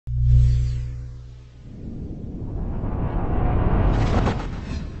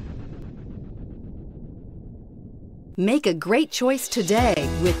Make a great choice today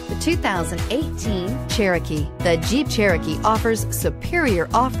with the 2018 Cherokee. The Jeep Cherokee offers superior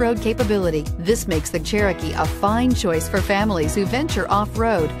off-road capability. This makes the Cherokee a fine choice for families who venture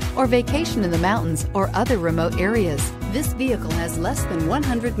off-road or vacation in the mountains or other remote areas. This vehicle has less than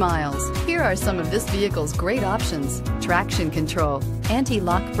 100 miles. Here are some of this vehicle's great options: traction control,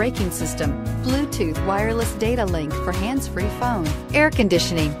 anti-lock braking system, Bluetooth wireless data link for hands-free phone, air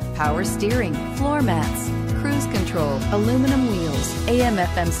conditioning, power steering, floor mats, cruise control, aluminum wheels,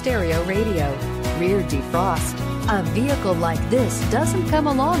 AM/FM stereo radio, rear defrost. A vehicle like this doesn't come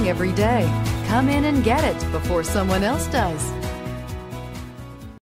along every day. Come in and get it before someone else does.